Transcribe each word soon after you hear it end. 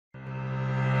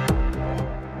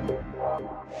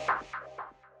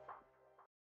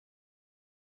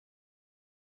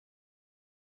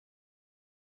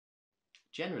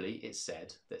Generally, it's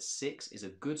said that 6 is a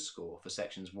good score for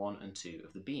sections 1 and 2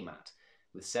 of the BMAT,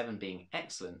 with 7 being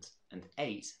excellent and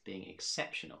 8 being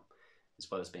exceptional, as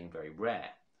well as being very rare.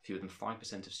 Fewer than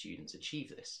 5% of students achieve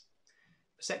this.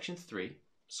 For section 3,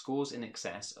 scores in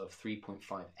excess of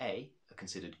 3.5A are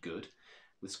considered good,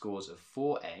 with scores of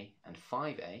 4A and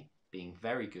 5A being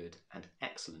very good and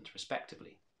excellent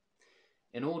respectively.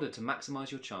 In order to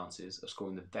maximise your chances of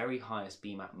scoring the very highest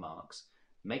BMAT marks,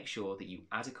 make sure that you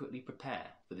adequately prepare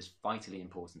for this vitally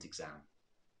important exam.